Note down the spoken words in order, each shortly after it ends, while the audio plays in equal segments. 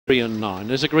3 and 9.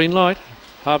 There's a green light.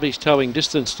 Harvey's towing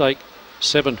distance stake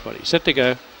 7:20. Set to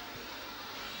go.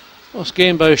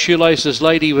 Osgambo Shoelaces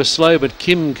Lady was slow, but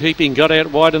Kim Keeping got out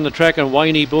wide in the track, and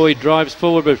Waney Boy drives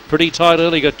forward, but pretty tight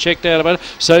early, got checked out of it.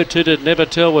 So too did Never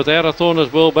Tell Without a Thorn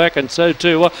as well back, and so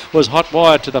too was Hot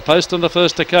Wire to the post on the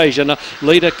first occasion.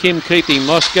 Leader Kim Keeping,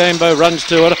 Mosgambo runs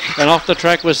to it, and off the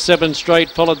track was 7 Straight,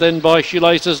 followed then by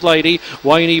Shoelaces Lady.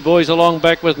 Waney Boys along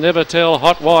back with Never Tell,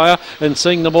 Hot Wire, and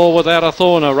Sing Them All Without a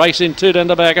Thorn. A race in 2 down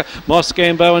the back,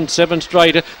 Mosgambo and 7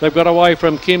 Straight. They've got away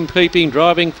from Kim Keeping,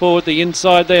 driving forward the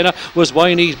inside then was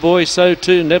Waney's Boy, so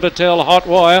too Never Tell, Hot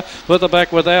Wire, further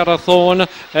back Without a Thorn,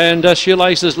 and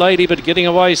Shoelaces Lady, but getting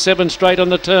away 7 Straight on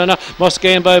the turner.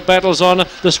 Mosgambo battles on,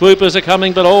 the swoopers are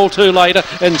coming, but all too late,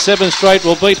 and 7 Straight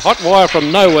will beat Hot Wire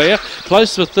from nowhere.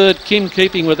 Close for third, Kim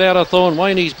Keeping, Without a Thorn,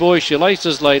 Waney's Boy,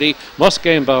 Shoelaces Lady,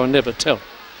 Mosgambo and Never Tell.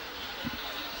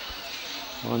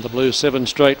 On the blue, 7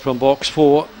 Straight from box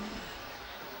 4.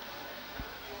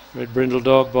 Red Brindle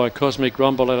Dog by Cosmic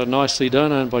Rumble at a nicely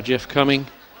done, owned by Jeff Cumming.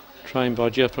 Trained by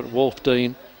Jeff at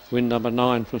Wolfdean. Win number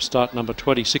 9 from start number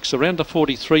 26, around the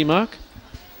 43 mark.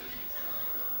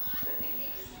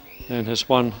 And has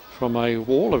won from a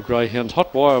wall of greyhounds.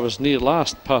 Hot Wire was near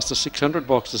last, past the 600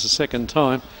 boxes the second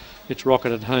time. It's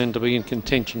rocketed home to be in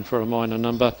contention for a minor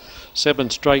number. 7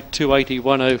 Straight,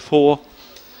 280-104.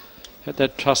 Had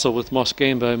that tussle with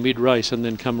Mosgambo mid-race and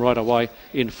then come right away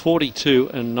in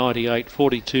 42-98,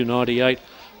 42-98.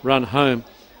 Run home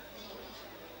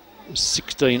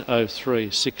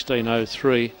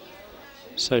 16:03,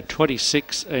 so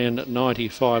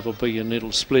 26-95 will be your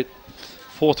needle split.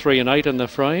 4, 3 and 8 in the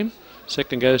frame.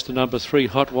 Second goes to number 3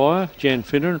 Hot Wire, Jan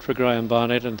Finneran for Graham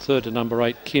Barnett, and third to number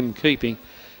 8 Kim Keeping,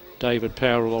 David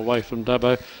Powell away from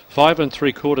Dubbo. 5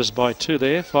 3/4 by 2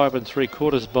 there, 5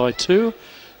 3/4 by 2.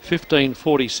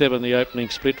 15:47 the opening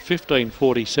split,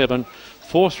 15:47,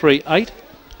 4, 3, 8.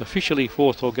 Officially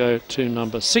fourth will go to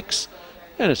number 6,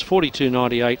 and it's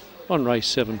 42.98 on race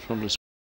 7 from Lismore.